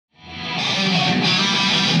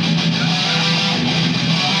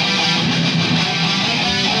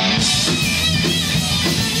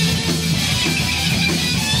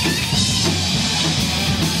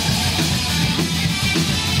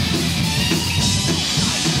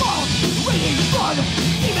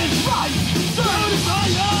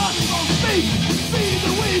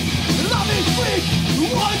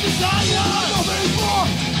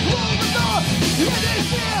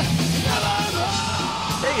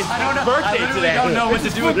fucking birthday today. I don't know what to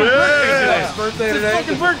do with my birthday today. It's birthday It's today. his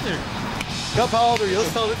fucking birthday. Gup, how old are you?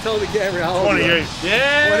 Let's tell the camera how old 28. you are.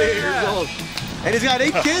 Yeah. 28 years old. And he's got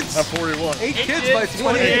 8 kids. I'm 41. 8 kids by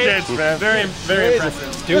 28. 8 kids, man. Very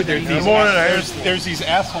impressive. Dude, there's these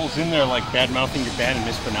assholes in there like bad mouthing your band and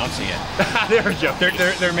mispronouncing it. There we go.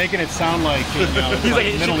 They're making it sound like He's like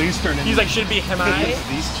Middle Eastern. He's like, should it be HEMI?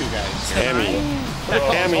 These two guys. HEMI.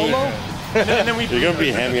 HEMI. And then we. You're gonna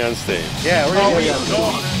be HEMI on stage. Yeah, we're gonna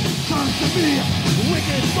be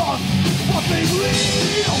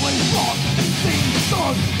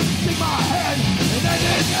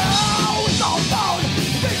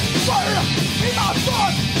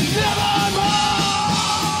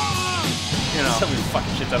You know, somebody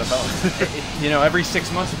fucking shit out of bones. You know, every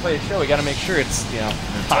 6 months we play a show, we gotta make sure it's, you know,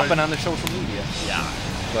 popping on the social media. Yeah.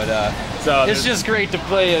 But so it's just great to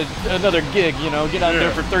play another gig, you know, get out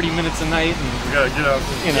there for 30 minutes a night and We gotta get out.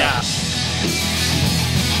 you know. Yeah.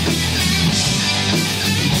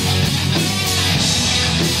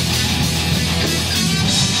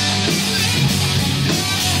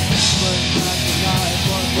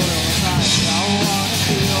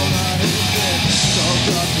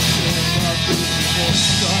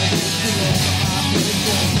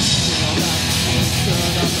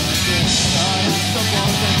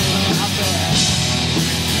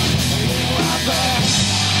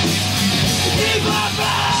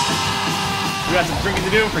 We got some drinking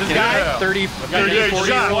to do for this guy. 30, 40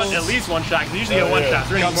 shot. At least one shot, because usually you get one shot.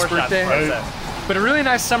 So we're gonna get more shots. birthday. for us. But a really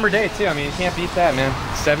nice summer day too. I mean, you can't beat that, man.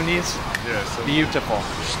 70s, Yeah, so beautiful.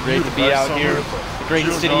 Great to be out here. The great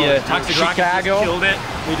city of Toxic Rocket just Chicago. killed it.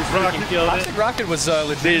 We just fucking killed it. Toxic Rocket was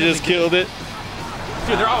legit. They just killed it.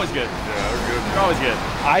 Dude, they're always good. yeah, we're good. They're always good.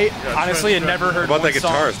 I honestly had never heard How about one that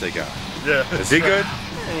song. guitarist they got? Yeah. Is he good?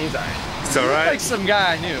 He's alright. It's all Like right. some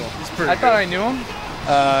guy I knew. pretty I thought good. I knew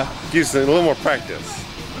him. Gives a little more practice.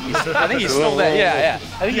 I think he stole that. Yeah.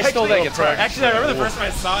 I think he stole that guitar. Actually, I remember the first time I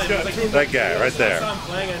saw it. It was like That guy right I there. saw him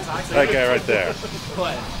playing in Toxic. That guy right there.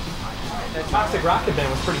 But That Toxic Rocket band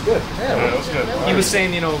was pretty good. Yeah, that was good. He was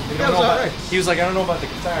saying, you know, you don't was know about, alright. he was like, I don't know about the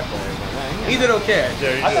guitar player. He did okay.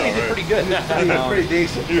 Yeah, I thought he did pretty good. He did pretty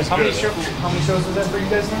decent. He was How many, good. how many shows was that for you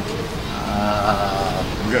guys now?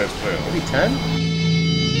 You guys play a lot. Maybe 10?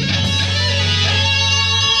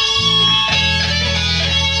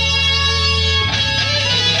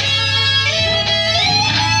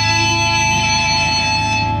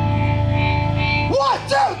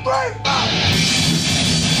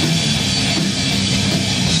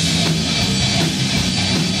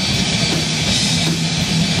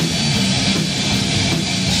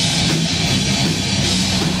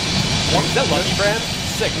 is that Lucky Brand?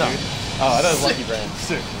 Sick, no. Oh, I thought it was Lucky Brand.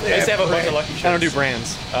 Sick. I used to have a bunch of Lucky shirts. I don't do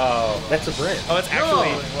brands. Oh, That's a brand. that's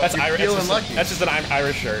actually that's you're Irish. feeling lucky. That's just an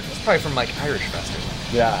Irish shirt. It's probably from like Irish Fest or something.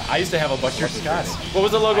 Yeah, I used to have a bunch of shirts. What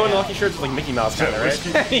was the logo on the Lucky shirts? Like Mickey Mouse kind of, right?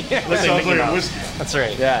 Yeah. Looks Sounds Mickey like a Mouse. whiskey. That's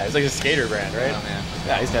right. Yeah, it's like a skater brand, right? Oh man.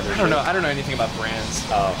 Yeah, I used to have their I don't know. shirts. I don't know anything about brands.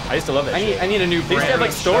 Oh, I used to love that shit. I need a new They used brand. to have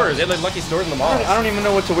like stores. They had like Lucky stores in the mall. I don't even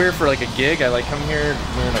know what to wear for like a gig. I like come here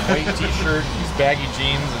wearing a white t-shirt, these baggy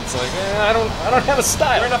jeans, and it's like I don't have a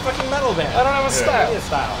style. You're in a fucking metal band. I don't have a style. You need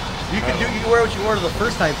a style. You can wear what you wore the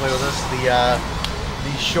first time you played with us.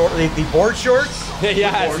 The board shorts.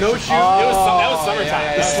 Yeah, No shoes. that was summertime.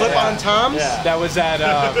 yeah, The yeah, slip-on toms. Yeah. That was at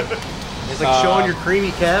It's like showing your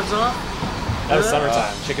creamy calves off. That was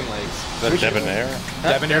summertime. Chicken Legs. Is that Debonair?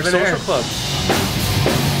 Debonair Social Club.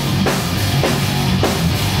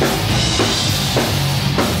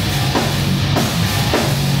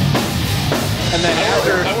 And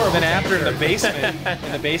then after in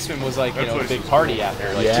the basement was like, you know, a big party after,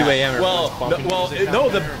 like 2 a.m.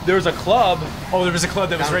 There was a club Oh, there was a club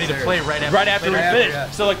that was ready to play right after. we finished. yeah.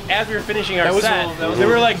 So like as we were finishing our That was set, a- there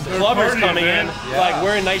were like clubbers partying, coming in, man. like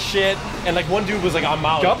wearing nice shit, and like one dude was like on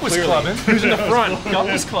Molly. Gup was clearly. clubbing. He was in the front. Gup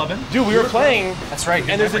was clubbing. Dude, we were playing. That's right.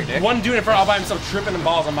 And there's one dude in front all by himself tripping and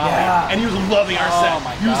balls on Molly. Yeah. And he was loving our set.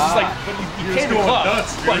 my He was just God. like, but he was came to going club,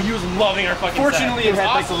 nuts, dude. but he was loving our fucking Fortunately, set. it had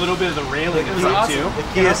like a awesome. little bit of the railing It was to it awesome. too. The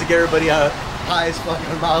key is to get everybody high as fucking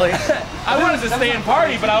on Molly. I wanted to stay and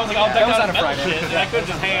party, but I was like, I'll deck was out on a metal Friday. shit, and I couldn't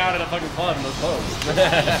just hang out at a fucking club in those clothes.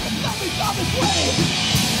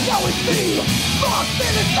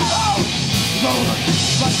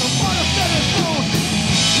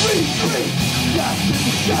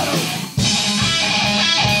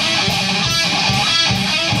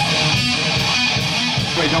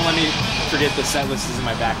 Wait, don't let me forget the set list is in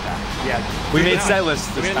my backpack. Yeah. We made set lists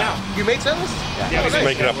We this made it time. now. You made set lists? Yeah, Just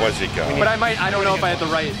make it up as you go. But I don't know if I had the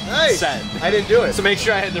right Hey, set. I didn't do it. So make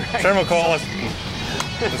sure I had the right. Turnbull, call us.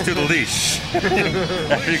 Let's do the leash.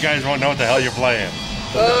 After you guys won't know what the hell you're playing.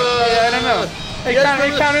 Yeah, I don't know. Hey,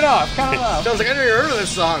 guys count it off. Count it off. Sounds like I never heard of this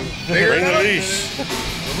song. Bring the leash.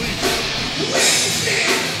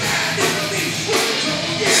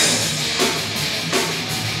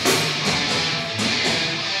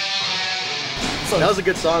 That was a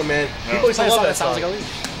good song, man. People used to love that song. Sounds like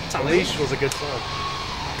a leash. Leash was a good song.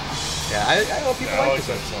 Yeah, I know people like this.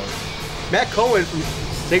 that song. Matt Cohen from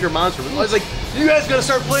Sacred Monster was like, "You guys gotta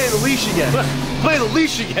start playing the Leash again. Play the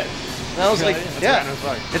Leash again." And I was like, "Yeah."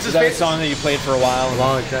 It's his favorite song that you played for a while.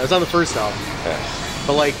 long time. It was on the first album.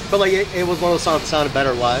 But it was one of those songs that sounded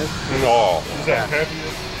better live. No. Is that happy?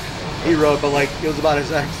 He wrote, but it was about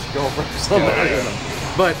his ex-girlfriend or something.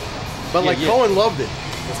 But Cohen loved it.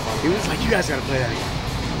 He was like, "You guys gotta play that again."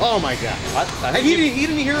 Oh my god! And he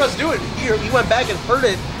didn't hear us do it. He went back and heard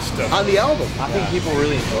it on the album. I think people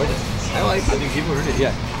really enjoyed it. I like it. I think people heard it.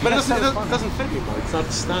 Yeah. But it doesn't fit anymore. It's not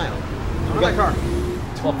the style. Look at my car.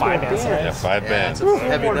 Well, 5 bands. Yeah, 5 bands.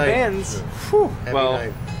 Heavy More night. bands. Heavy Well,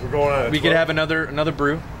 night. We're going on. We could have another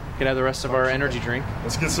brew. We could have the rest of our energy drink.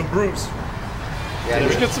 Let's get some brews. Yeah,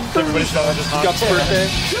 Let's get some brew. Everybody shout out just Gupp's birthday.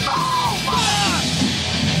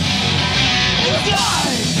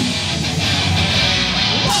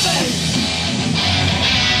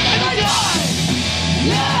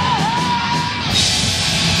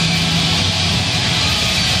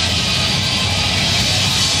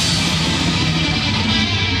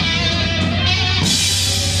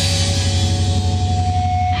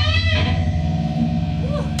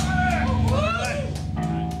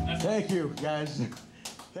 Thank you, guys.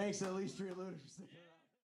 Thanks to Leash Street Looters.